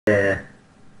uh,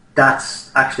 that's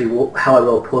actually how I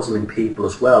wrote Puzzling People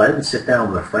as well. I didn't sit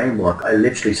down with a framework. I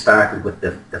literally started with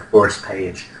the first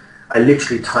page. I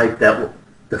literally typed out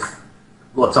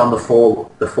what's on the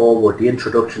forward, the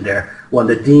introduction there. When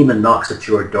the demon knocks at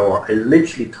your door, I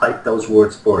literally typed those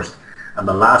words first, and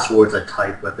the last words I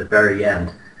typed were at the very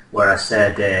end, where I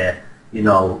said, you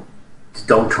know,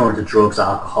 don't turn to drugs,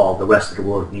 alcohol. The rest of the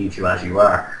world needs you as you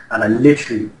are. And I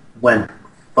literally went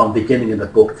from beginning of the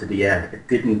book to the end.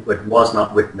 It was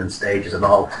not written in stages at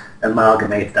all,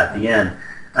 amalgamated at the end.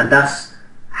 And that's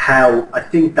how, I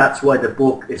think that's why the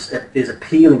book is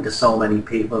appealing to so many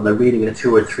people, and they're reading it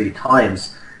 2 or 3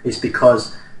 times, is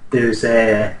because there's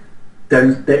they're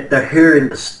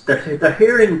hearing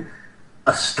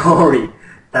a story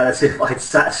that, as if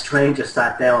a stranger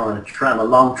sat down on a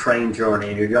long train journey,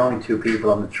 and you're the only 2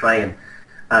 people on the train,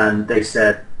 and they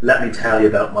said, let me tell you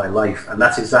about my life. And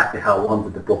that's exactly how I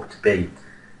wanted the book to be.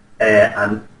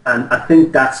 And I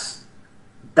think that's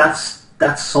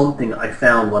something I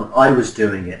found when I was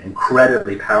doing it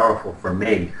incredibly powerful for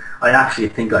me. I actually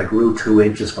think I grew 2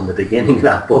 inches from the beginning of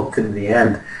that book to the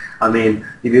end. I mean,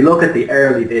 if you look at the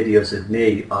early videos of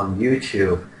me on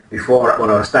YouTube, before, when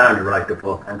I was starting to write the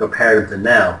book, and compare them to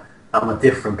now, I'm a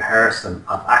different person.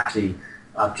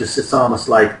 It's almost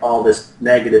like all this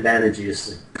negative energy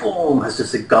is boom, has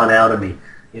just gone out of me,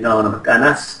 you know, and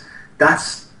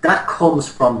that comes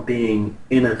from being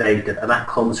innovative, and that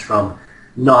comes from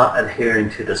not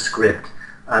adhering to the script.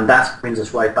 And that brings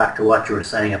us right back to what you were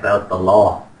saying about the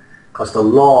law, because the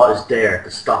law is there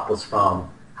to stop us from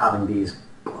having these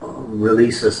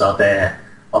releases of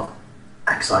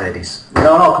anxieties. You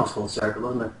know, it all comes full circle,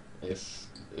 doesn't it? Yes,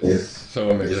 it's so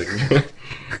amazing.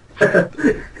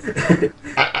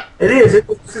 It is.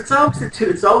 It's always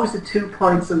the 2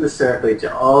 points in the circle. You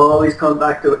always come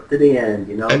back to the end,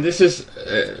 you know. And this is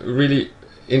really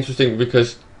interesting,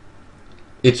 because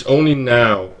it's only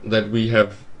now that we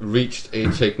have reached a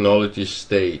technology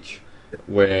stage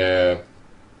where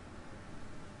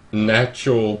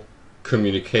natural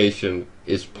communication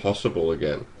is possible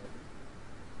again.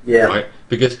 Yeah. Right?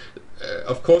 Because,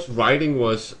 of course, writing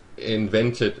was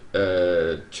invented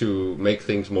to make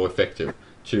things more effective,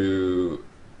 to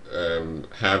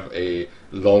have a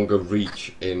longer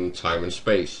reach in time and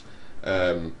space,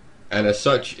 and as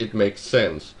such it makes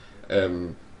sense.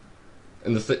 And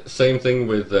the same thing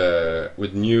with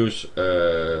news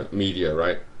media,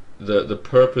 right? The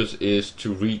purpose is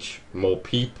to reach more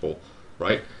people,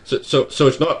 right? So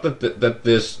it's not that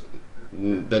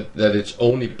it's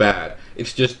only bad.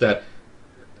 It's just that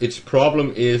its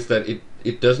problem is that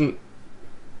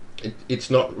it's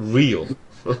not real.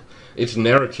 It's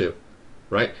narrative,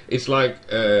 right? It's like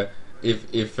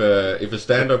if a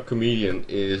stand-up comedian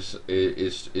is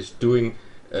doing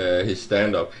his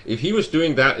stand-up, if he was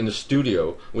doing that in a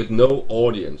studio with no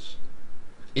audience,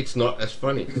 it's not as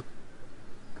funny.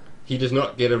 He does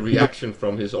not get a reaction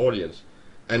from his audience.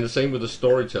 And the same with the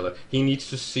storyteller. He needs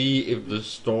to see if the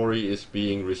story is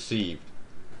being received.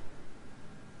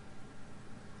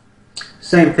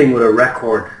 Same thing with a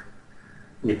record.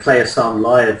 When you play a song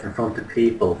live in front of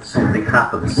people, something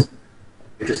happens.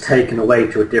 You're just taken away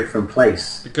to a different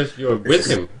place. Because you're with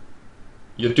him.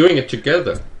 You're doing it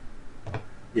together.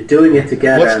 You're doing it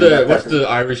together. What's the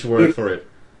Irish word for it?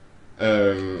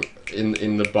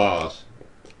 In the bars.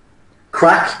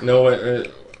 Crack? No.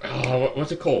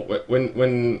 What's it called? When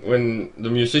the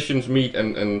musicians meet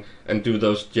and do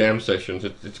those jam sessions,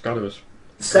 it's got a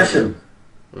session.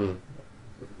 Mm.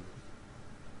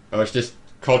 Oh, it's just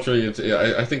culturally.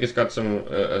 I think it's got some.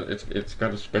 It's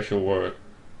got a special word.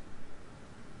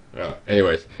 Yeah.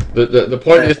 Anyways, the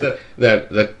point is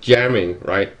that jamming,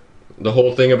 right? The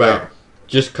whole thing about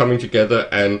just coming together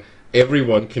and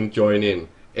everyone can join in.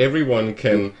 Everyone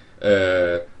can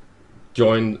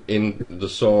join in the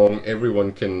song.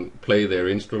 Everyone can play their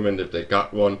instrument if they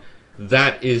got one.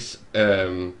 That is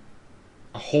a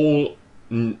whole.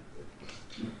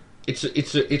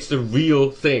 It's the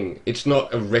real thing. It's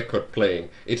not a record playing.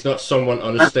 It's not someone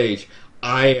on a stage.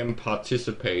 I am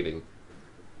participating.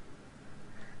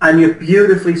 And you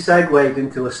beautifully segued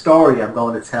into a story I'm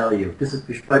going to tell you. This is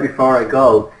right before I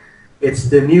go. It's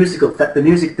the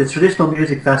traditional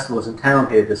music festivals in town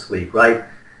here this week, right?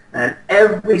 And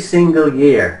every single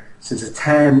year, since the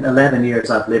 10, 11 years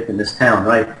I've lived in this town,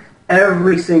 right?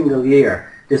 Every single year,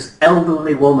 this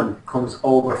elderly woman comes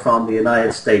over from the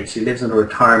United States. She lives in a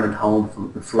retirement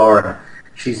home in Florida.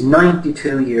 She's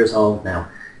 92 years old now.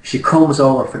 She comes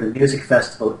over for the music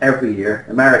festival every year,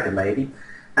 American lady,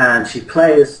 and she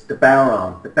plays the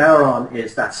baron. The baron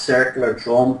is that circular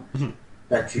drum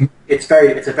that it's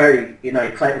a very, you know,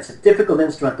 it's a difficult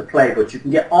instrument to play, but you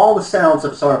can get all the sounds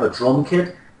of sort of a drum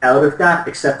kit out of that,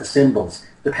 except the cymbals,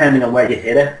 depending on where you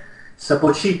hit it. So,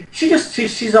 but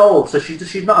she's old, so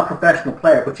she's not a professional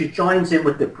player, but she joins in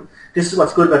with this is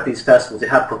what's good about these festivals. They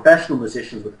have professional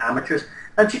musicians with amateurs,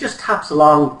 and she just taps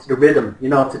along to the rhythm, you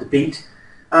know, to the beat.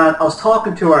 And I was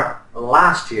talking to her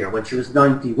last year when she was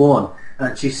 91,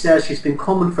 and she says she's been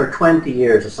coming for 20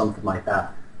 years or something like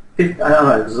that. I don't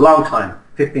know, it was a long time,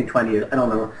 15, 20 years, I don't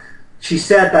know. She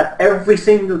said that every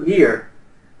single year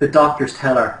the doctors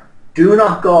tell her, do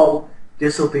not go,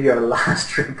 this will be your last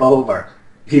trip over.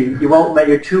 You won't make,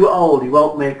 you're too old, you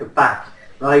won't make it back,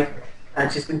 right? And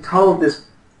she's been told this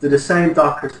to the same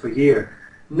doctors for years.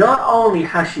 Not only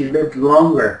has she lived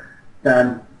longer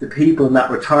than the people in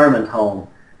that retirement home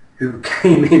who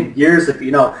came in years ago,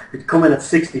 you know, who'd come in at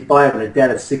 65 and are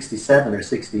dead at 67 or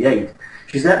 68.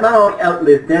 She's not only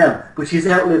outlived them, but she's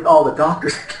outlived all the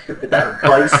doctors who gave her that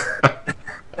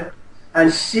advice.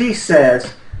 And she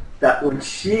says that when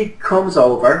she comes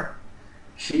over,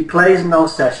 she plays in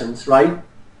those sessions, right?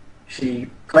 She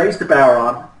plays the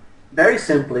baron, very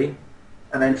simply,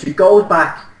 and then she goes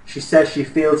back. She says she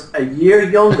feels a year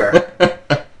younger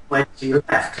when she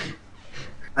left.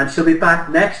 And she'll be back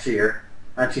next year,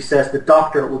 and she says the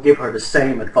doctor will give her the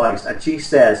same advice. And she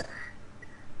says,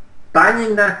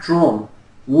 banging that drum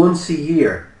once a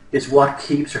year is what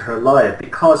keeps her alive,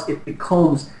 because it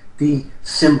becomes the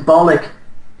symbolic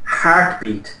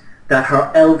heartbeat that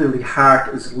her elderly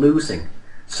heart is losing.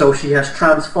 So she has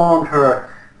transformed her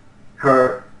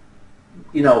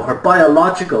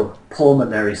biological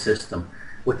pulmonary system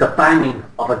with the banging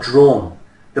of a drum,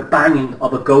 the banging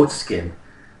of a goat skin.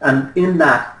 And in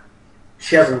that,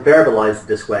 she hasn't verbalized it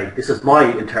this way, this is my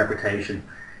interpretation,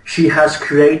 she has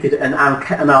created an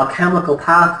alchemical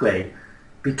pathway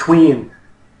between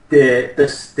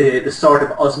the sort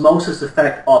of osmosis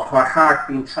effect of her heart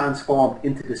being transformed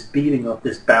into this beating of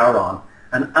this baron,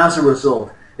 and as a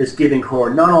result is giving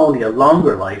her not only a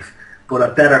longer life, but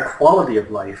a better quality of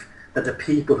life that the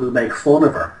people who make fun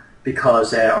of her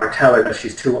because or tell her that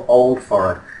she's too old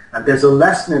for it. And there's a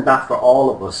lesson in that for all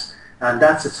of us. And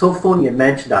it's so funny you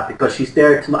mentioned that, because she's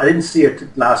there tonight. I didn't see her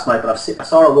last night, but I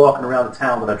saw her walking around the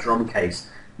town with a drum case.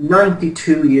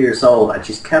 92 years old, and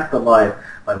she's kept alive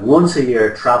by once a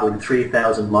year travelling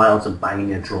 3,000 miles and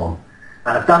banging a drum.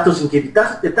 And if that doesn't give you,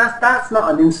 that's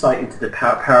not an insight into the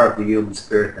power of the human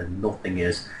spirit, then nothing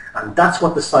is. And that's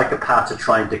what the psychopaths are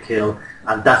trying to kill.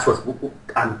 And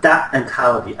and that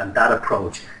mentality and that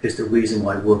approach is the reason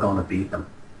why we're going to beat them.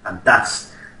 And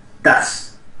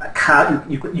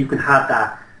you can have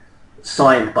that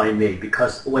signed by me,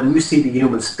 because when you see the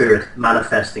human spirit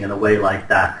manifesting in a way like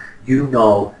that, you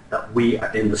know that we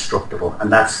are indestructible,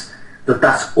 and that's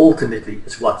ultimately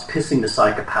is what's pissing the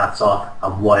psychopaths off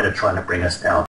and why they're trying to bring us down.